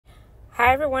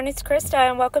Hi everyone, it's Krista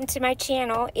and welcome to my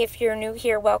channel. If you're new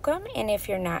here, welcome, and if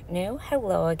you're not new,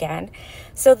 hello again.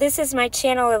 So this is my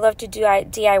channel. I love to do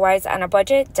DIYs on a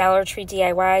budget, Dollar Tree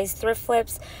DIYs, thrift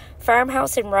flips,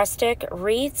 farmhouse and rustic,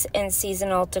 wreaths, and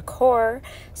seasonal decor.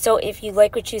 So if you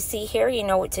like what you see here, you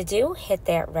know what to do. Hit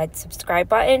that red subscribe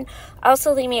button.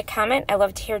 Also leave me a comment. I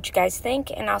love to hear what you guys think,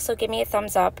 and also give me a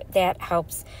thumbs up. That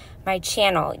helps my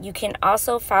channel. You can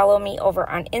also follow me over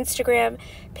on Instagram,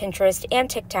 Pinterest, and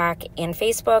TikTok, and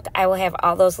Facebook. I will have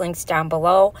all those links down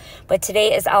below. But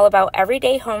today is all about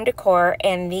everyday home decor,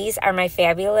 and these are my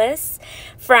fabulous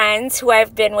friends who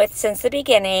I've been with since the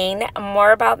beginning.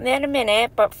 More about them in a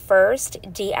minute, but first,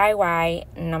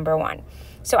 DIY number one.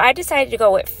 So I decided to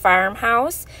go with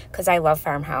Farmhouse because I love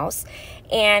Farmhouse,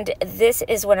 and this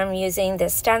is what I'm using,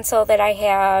 this stencil that I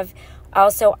have.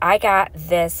 Also, I got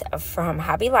this from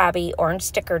Hobby Lobby, orange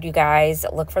stickered, you guys.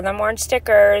 Look for them orange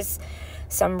stickers,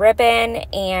 some ribbon,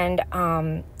 and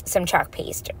some chalk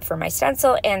paste for my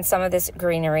stencil, and some of this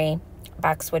greenery,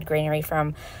 boxwood greenery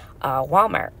from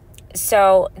Walmart.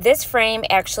 So this frame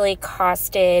actually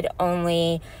costed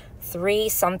only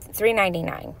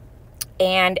 $3.99.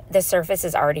 And the surface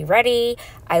is already ready.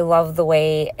 I love the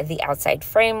way the outside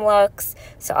frame looks.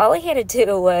 So all I had to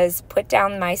do was put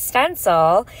down my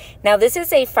stencil. Now this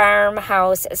is a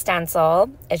Farmhouse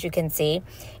stencil, as you can see.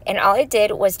 And all I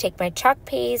did was take my chalk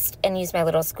paste and use my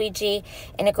little squeegee,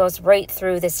 and it goes right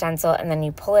through the stencil, and then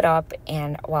you pull it up,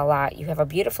 and voila, you have a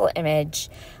beautiful image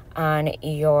on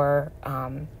your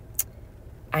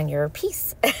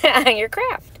piece, on your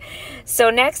craft.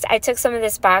 So next I took some of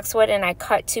this boxwood and I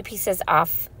cut 2 pieces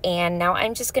off, and now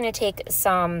I'm just going to take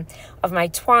some of my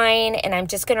twine and I'm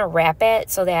just going to wrap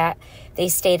it so that they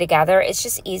stay together. It's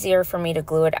just easier for me to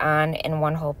glue it on in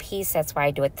one whole piece. That's why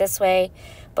I do it this way,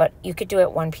 but you could do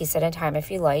it one piece at a time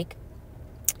if you like.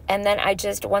 And then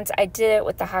once I did it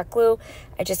with the hot glue,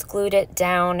 I just glued it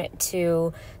down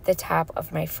to the top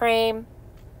of my frame.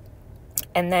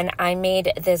 And then I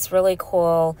made this really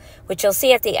cool, which you'll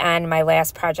see at the end, my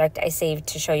last project I saved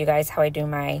to show you guys how I do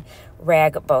my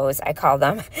rag bows, I call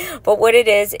them. But what it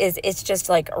is it's just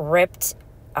like ripped,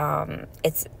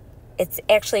 it's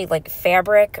actually like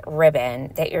fabric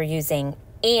ribbon that you're using.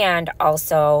 And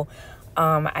also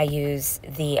I use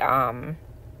the,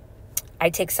 I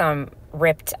take some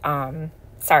ripped,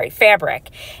 fabric,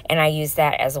 and I use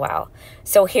that as well.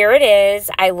 So here it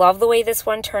is. I love the way this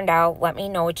one turned out. Let me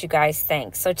know what you guys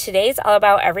think. So today's all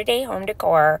about everyday home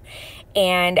decor,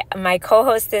 and my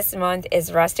co-host this month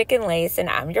is Rustic and Lace, and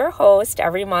I'm your host.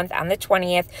 Every month on the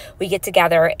 20th, we get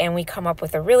together and we come up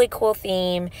with a really cool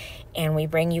theme, and we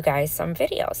bring you guys some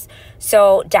videos.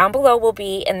 So down below will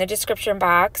be, in the description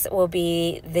box, will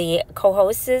be the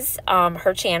co-host's,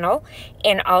 her channel,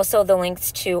 and also the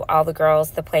links to all the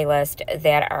girls, the playlist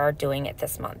that are doing it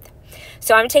this month.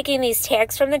 So I'm taking these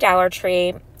tags from the Dollar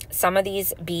Tree, some of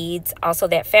these beads, also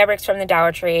that fabric's from the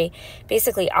Dollar Tree.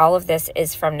 Basically all of this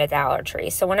is from the Dollar Tree.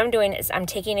 So what I'm doing is I'm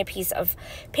taking a piece of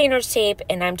painter's tape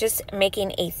and I'm just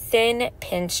making a thin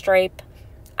pinstripe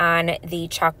on the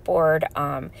chalkboard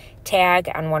tag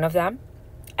on one of them.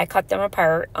 I cut them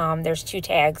apart. There's 2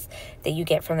 tags that you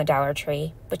get from the Dollar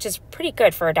Tree, which is pretty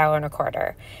good for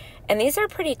 $1.25. And these are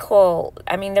pretty cool.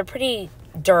 I mean, they're pretty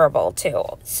durable too.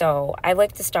 So I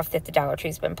like the stuff that the Dollar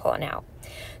Tree's been pulling out.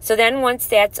 So then once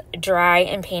that's dry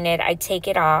and painted, I take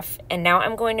it off, and now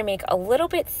I'm going to make a little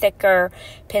bit thicker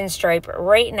pinstripe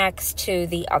right next to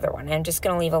the other one. I'm just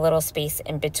going to leave a little space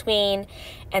in between,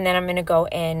 and then I'm going to go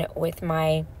in with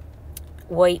my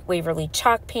white Waverly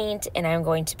chalk paint, and I'm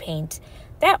going to paint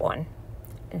that one.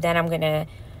 And then I'm going to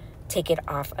take it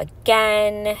off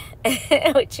again,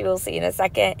 which you will see in a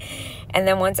second. And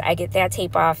then once I get that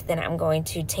tape off, then I'm going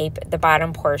to tape the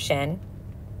bottom portion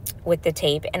with the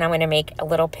tape, and I'm going to make a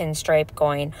little pinstripe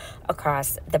going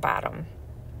across the bottom,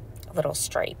 a little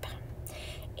stripe.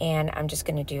 And I'm just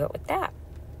going to do it with that.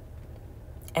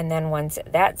 And then once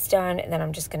that's done, then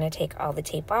I'm just going to take all the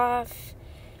tape off.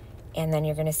 And then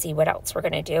you're going to see what else we're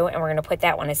going to do. And we're going to put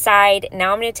that one aside.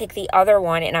 Now I'm going to take the other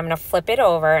one and I'm going to flip it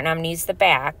over, and I'm going to use the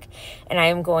back. And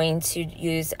I'm going to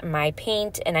use my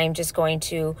paint, and I'm just going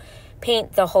to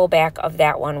paint the whole back of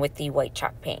that one with the white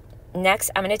chalk paint.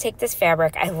 Next, I'm going to take this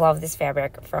fabric. I love this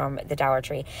fabric from the Dollar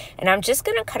Tree. And I'm just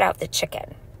going to cut out the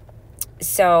chicken.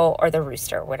 So, or the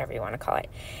rooster, whatever you want to call it.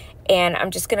 And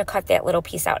I'm just going to cut that little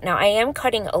piece out. Now, I am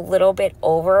cutting a little bit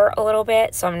over a little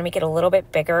bit, so I'm going to make it a little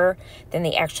bit bigger than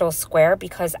the actual square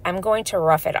because I'm going to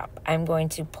rough it up. I'm going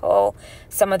to pull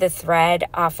some of the thread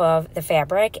off of the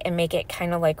fabric and make it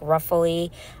kind of like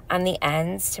ruffly on the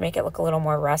ends to make it look a little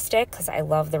more rustic, because I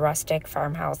love the rustic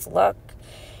farmhouse look.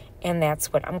 And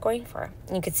that's what I'm going for.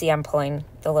 You can see I'm pulling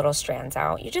the little strands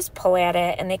out. You just pull at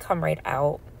it and they come right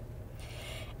out.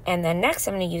 And then next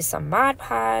I'm going to use some Mod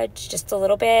Podge, just a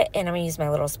little bit, and I'm going to use my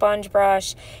little sponge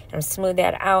brush and smooth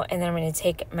that out. And then I'm going to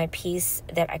take my piece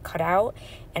that I cut out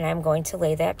and I'm going to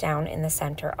lay that down in the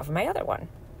center of my other one,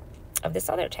 of this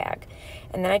other tag.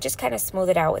 And then I just kind of smooth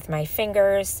it out with my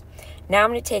fingers. Now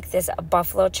I'm going to take this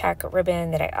buffalo check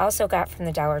ribbon that I also got from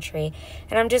the Dollar Tree,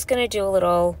 and I'm just going to do a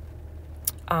little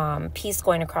piece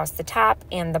going across the top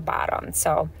and the bottom.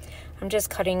 So I'm just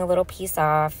cutting a little piece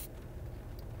off.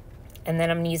 And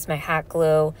then I'm going to use my hot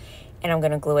glue and I'm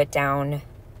going to glue it down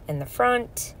in the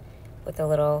front with a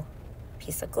little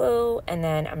piece of glue. And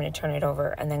then I'm going to turn it over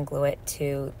and then glue it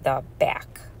to the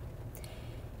back.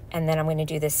 And then I'm going to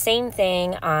do the same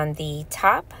thing on the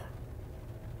top.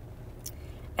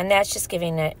 And that's just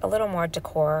giving it a little more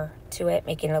decor to it,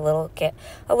 making it get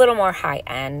a little more high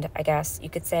end, I guess you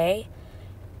could say.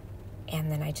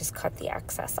 And then I just cut the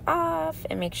excess off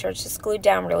and make sure it's just glued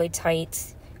down really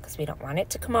tight, because we don't want it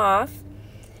to come off.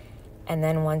 And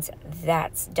then once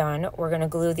that's done, we're going to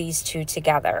glue these two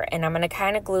together. And I'm going to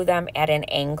kind of glue them at an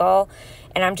angle.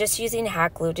 And I'm just using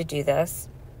hot glue to do this.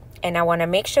 And I want to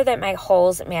make sure that my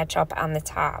holes match up on the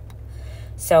top.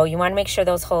 So you want to make sure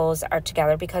those holes are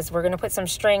together, because we're going to put some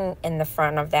string in the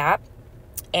front of that.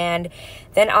 And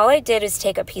then all I did is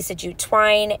take a piece of jute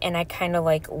twine and I kind of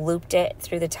like looped it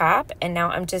through the top. And now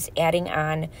I'm just adding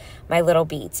on my little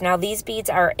beads. Now these beads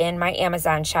are in my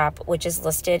Amazon shop, which is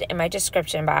listed in my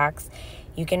description box.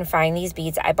 You can find these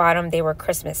beads. I bought them. They were at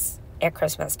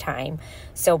Christmas time.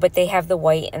 So, but they have the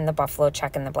white and the buffalo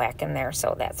check and the black in there.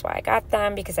 So that's why I got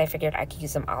them, because I figured I could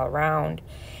use them all around.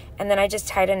 And then I just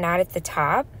tied a knot at the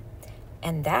top.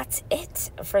 And that's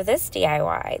it for this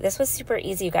DIY. This was super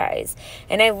easy, you guys.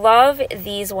 And I love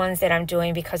these ones that I'm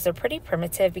doing because they're pretty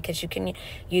primitive, because you can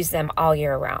use them all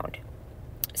year round.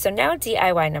 So now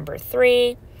DIY number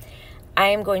 3. I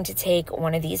am going to take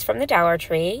one of these from the Dollar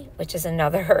Tree, which is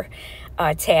another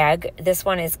tag. This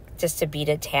one is just a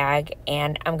beaded tag.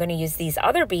 And I'm going to use these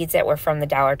other beads that were from the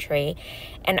Dollar Tree.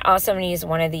 And also I'm going to use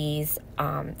one of these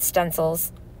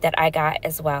stencils that I got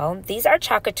as well. These are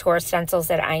Chocolate stencils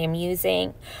that I am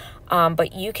using,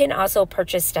 but you can also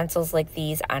purchase stencils like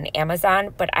these on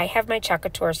Amazon. But I have my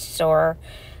Chocolate store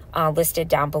listed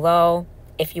down below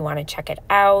if you want to check it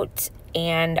out.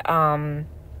 And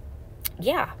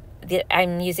yeah,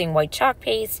 I'm using white chalk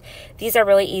paste. These are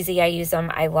really easy. I use them.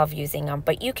 I love using them.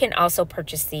 But you can also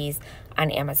purchase these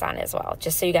on Amazon as well,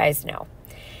 just so you guys know.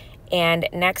 And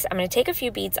next, I'm going to take a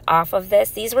few beads off of this.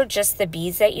 These were just the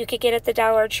beads that you could get at the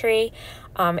Dollar Tree.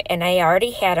 And I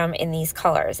already had them in these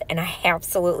colors. And I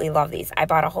absolutely love these. I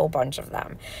bought a whole bunch of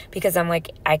them, because I'm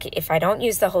like, if I don't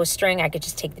use the whole string, I could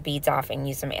just take the beads off and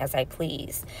use them as I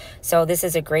please. So this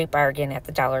is a great bargain at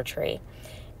the Dollar Tree.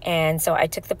 And so I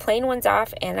took the plain ones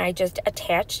off and I just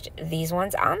attached these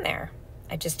ones on there.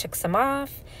 I just took some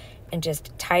off and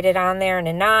just tied it on there in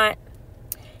a knot.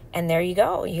 And there you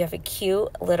go. You have a cute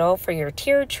little for your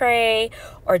tier tray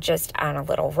or just on a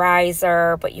little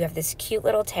riser. But you have this cute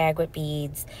little tag with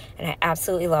beads. And I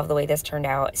absolutely love the way this turned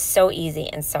out. It's so easy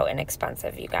and so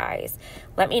inexpensive, you guys.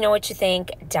 Let me know what you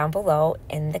think down below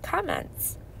in the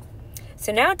comments.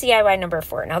 So now DIY number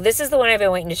 4. Now this is the one I've been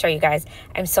waiting to show you guys.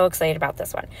 I'm so excited about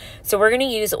this one. So we're going to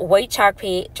use white chalk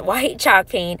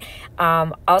paint.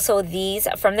 Also these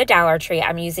from the Dollar Tree.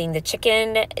 I'm using the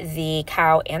chicken, the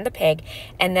cow, and the pig.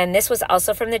 And then this was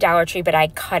also from the Dollar Tree, but I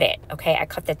cut it. Okay, I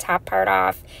cut the top part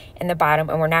off and the bottom,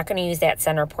 and we're not going to use that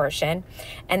center portion.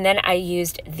 And then I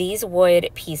used these wood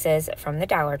pieces from the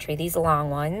Dollar Tree, these long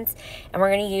ones. And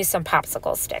we're going to use some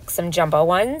popsicle sticks, some jumbo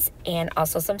ones, and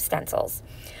also some stencils.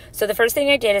 So the first thing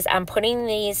I did is I'm putting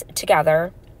these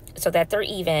together so that they're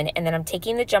even, and then I'm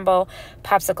taking the jumbo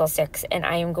popsicle sticks and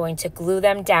I am going to glue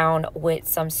them down with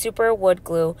some super wood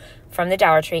glue from the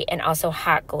Dollar Tree and also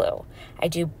hot glue. I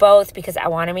do both because I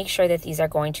want to make sure that these are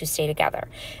going to stay together.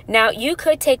 Now you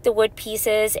could take the wood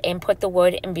pieces and put the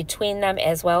wood in between them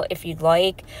as well if you'd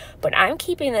like, but I'm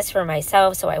keeping this for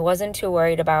myself, so I wasn't too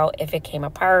worried about if it came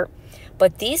apart.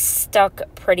 But these stuck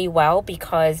pretty well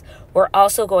because we're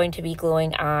also going to be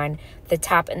gluing on the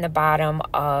top and the bottom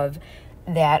of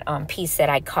that piece that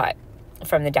I cut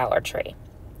from the Dollar Tree.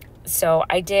 So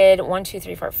I did 1, 2,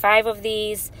 3, 4, 5 of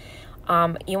these.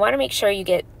 You want to make sure you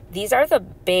get, these are the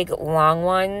big long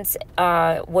ones,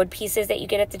 wood pieces that you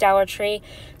get at the Dollar Tree.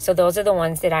 So those are the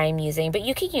ones that I'm using, but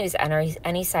you can use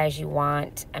any size you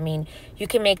want. I mean, you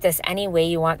can make this any way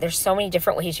you want. There's so many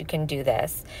different ways you can do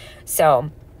this.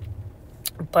 So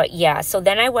But yeah, so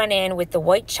then I went in with the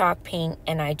white chalk paint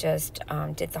and I just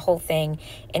did the whole thing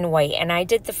in white. And I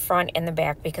did the front and the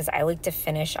back because I like to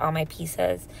finish all my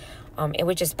pieces. It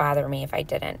would just bother me if I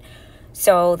didn't.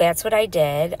 So that's what I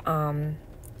did. And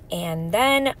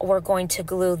then we're going to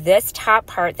glue this top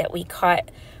part that we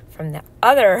cut from the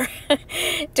other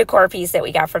decor piece that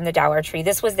we got from the Dollar Tree.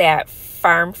 This was that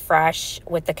Farm Fresh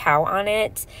with the cow on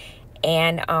it.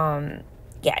 And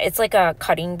yeah, it's like a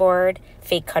cutting board,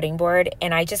 fake cutting board.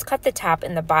 And I just cut the top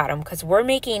and the bottom because we're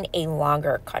making a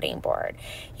longer cutting board.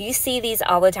 You see these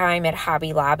all the time at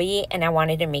Hobby Lobby, and I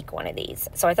wanted to make one of these.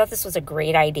 So I thought this was a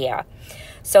great idea.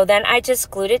 So then I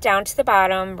just glued it down to the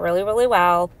bottom really, really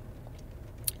well.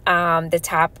 The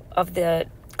top of the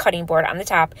cutting board on the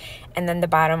top, and then the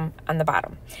bottom on the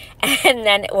bottom. And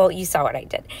then, well, you saw what I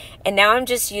did. And now I'm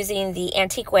just using the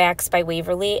Antique Wax by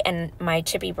Waverly and my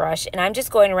chippy brush, and I'm just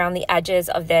going around the edges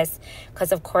of this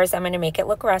because of course I'm going to make it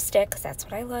look rustic because that's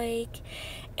what I like.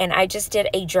 And I just did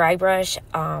a dry brush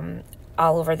all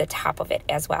over the top of it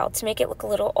as well to make it look a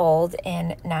little old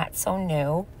and not so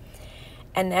new.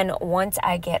 And then once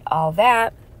I get all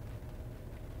that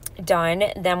done,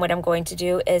 then what I'm going to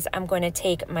do is I'm going to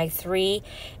take my 3,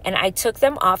 and I took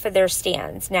them off of their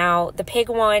stands. Now the pig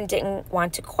one didn't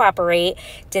want to cooperate,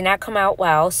 did not come out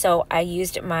well, so I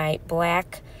used my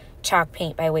black chalk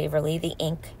paint by Waverly, the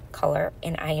ink color,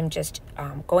 and I am just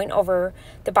going over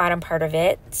the bottom part of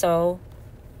it. So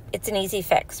it's an easy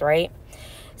fix, right?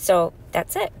 So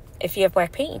that's it. If you have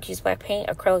black paint, you can use black paint,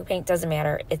 acrylic paint, doesn't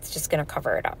matter. It's just going to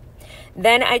cover it up.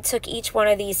 Then I took each one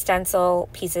of these stencil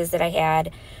pieces that I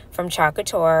had from Chalk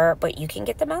Couture, but you can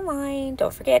get them online.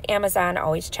 Don't forget Amazon,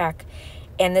 always check.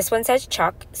 And this one says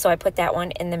Chuck, so I put that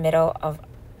one in the middle of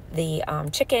the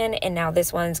chicken, and now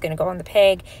this one's going to go on the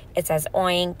pig. It says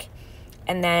Oink.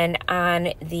 And then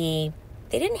on the,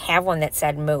 they didn't have one that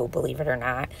said Moo, believe it or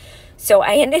not. So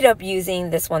I ended up using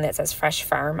this one that says Fresh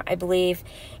Farm, I believe.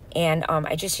 And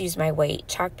I just used my white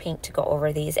chalk paint to go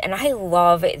over these. And I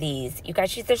love these. You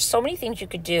guys, there's so many things you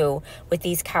could do with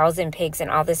these cows and pigs,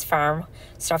 and all this farm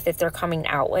stuff that they're coming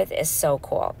out with is so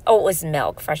cool. Oh, it was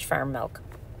milk, fresh farm milk.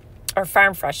 Or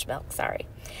farm fresh milk, sorry.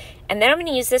 And then I'm going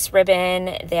to use this ribbon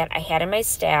that I had in my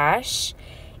stash.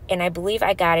 And I believe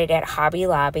I got it at Hobby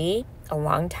Lobby a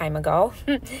long time ago.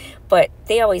 But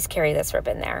they always carry this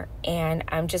ribbon there. And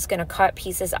I'm just going to cut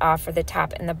pieces off for the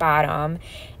top and the bottom.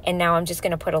 And now I'm just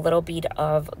going to put a little bead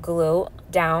of glue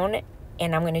down,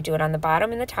 and I'm going to do it on the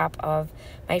bottom and the top of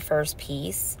my first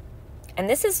piece. And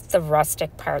this is the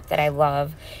rustic part that I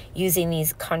love, using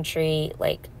these country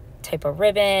like type of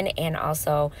ribbon, and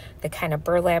also the kind of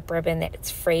burlap ribbon that it's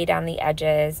frayed on the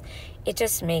edges. It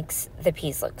just makes the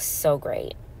piece look so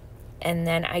great. And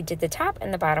then I did the top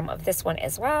and the bottom of this one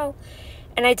as well.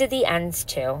 And I did the ends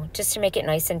too, just to make it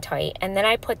nice and tight. And then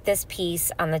I put this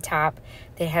piece on the top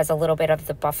that has a little bit of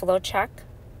the buffalo check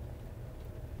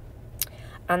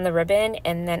on the ribbon.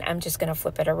 And then I'm just going to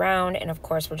flip it around. And of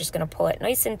course, we're just going to pull it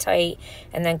nice and tight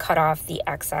and then cut off the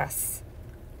excess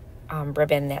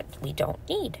ribbon that we don't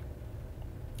need.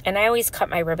 And I always cut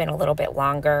my ribbon a little bit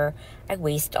longer. I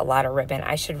waste a lot of ribbon.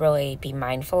 I should really be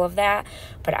mindful of that.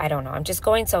 But I don't know. I'm just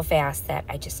going so fast that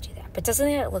I just do that. But doesn't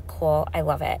it look cool? I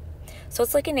love it. So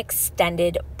it's like an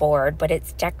extended board, but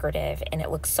it's decorative, and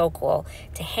it looks so cool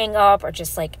to hang up or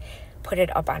just like put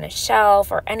it up on a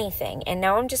shelf or anything. And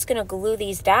now I'm just going to glue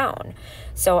these down.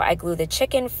 So I glue the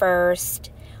chicken first,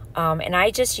 and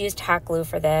I just used hot glue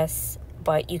for this,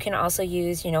 but you can also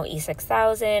use, you know,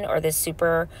 E6000 or the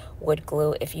super wood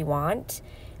glue if you want.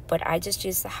 But I just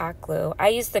use the hot glue. I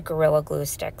use the Gorilla Glue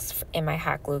sticks in my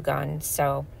hot glue gun,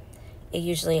 so it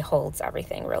usually holds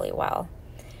everything really well.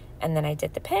 And then I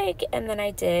did the pig, and then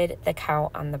I did the cow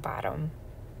on the bottom.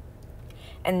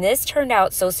 And this turned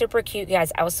out so super cute,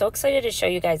 guys. I was so excited to show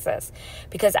you guys this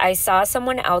because I saw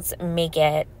someone else make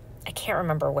it. I can't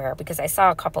remember where, because I saw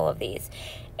a couple of these.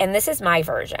 And this is my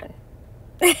version.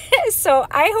 So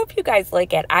I hope you guys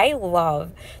like it. I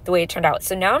love the way it turned out.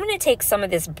 So now I'm going to take some of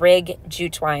this brig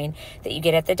jute twine that you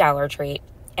get at the Dollar Tree,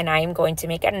 and I am going to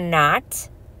make a knot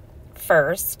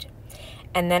first.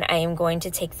 And then I am going to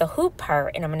take the hoop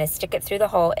part, and I'm going to stick it through the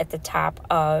hole at the top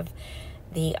of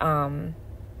the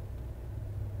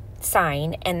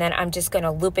sign. And then I'm just going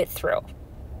to loop it through.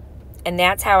 And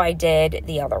that's how I did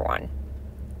the other one,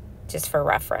 just for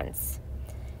reference,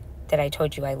 that I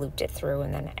told you I looped it through.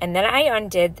 And then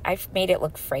I made it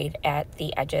look frayed at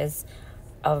the edges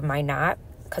of my knot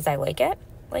because I like it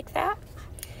like that.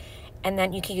 And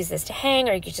then you can use this to hang,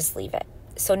 or you could just leave it.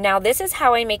 So now this is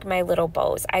how I make my little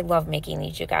bows. I love making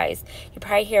these, you guys. You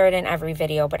probably hear it in every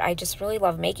video, but I just really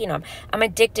love making them. I'm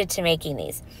addicted to making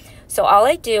these. So all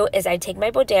I do is I take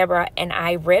my Bodabra and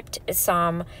I ripped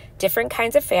some different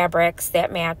kinds of fabrics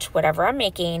that match whatever I'm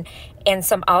making, and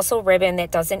some also ribbon that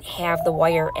doesn't have the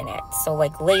wire in it. So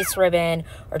like lace ribbon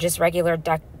or just regular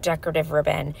decorative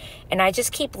ribbon. And I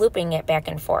just keep looping it back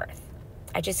and forth.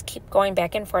 I just keep going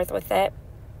back and forth with it.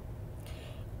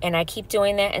 And I keep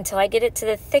doing that until I get it to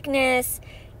the thickness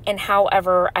and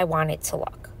however I want it to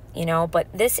look, you know. But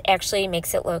this actually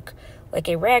makes it look like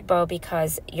a rag bow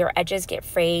because your edges get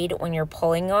frayed when you're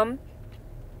pulling them,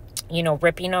 you know,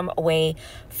 ripping them away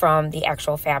from the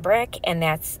actual fabric. And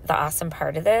that's the awesome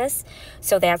part of this.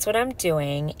 So that's what I'm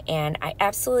doing. And I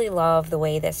absolutely love the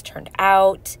way this turned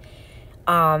out.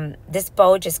 This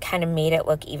bow just kind of made it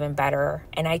look even better.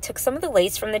 And I took some of the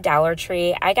lace from the Dollar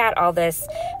Tree. I got all this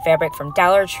fabric from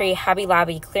Dollar Tree, Hobby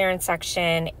Lobby clearance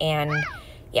section, and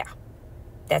yeah,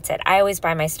 that's it. I always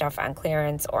buy my stuff on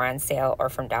clearance or on sale or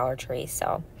from Dollar Tree.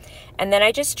 So, and then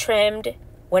I just trimmed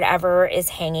whatever is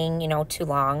hanging, you know, too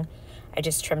long. I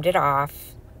just trimmed it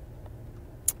off,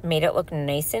 made it look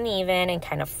nice and even, and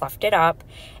kind of fluffed it up.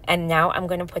 And now I'm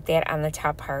going to put that on the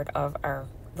top part of our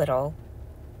little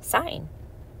sign.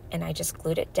 And I just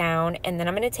glued it down. And then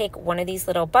I'm going to take one of these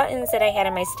little buttons that I had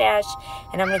in my stash,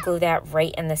 and I'm going to glue that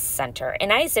right in the center.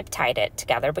 And I zip tied it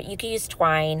together, but you can use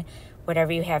twine,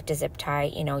 whatever you have to zip tie,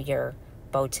 you know, your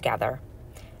bow together.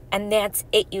 And that's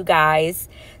it, you guys.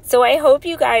 So I hope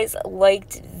you guys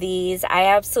liked these. I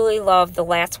absolutely love the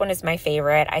last one is my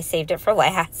favorite. I saved it for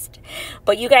last.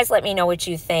 But you guys let me know what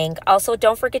you think. Also,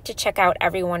 don't forget to check out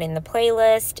everyone in the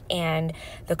playlist and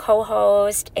the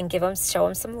co-host and show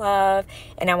them some love.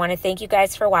 And I want to thank you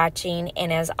guys for watching.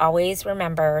 And as always,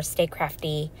 remember, stay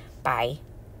crafty. Bye.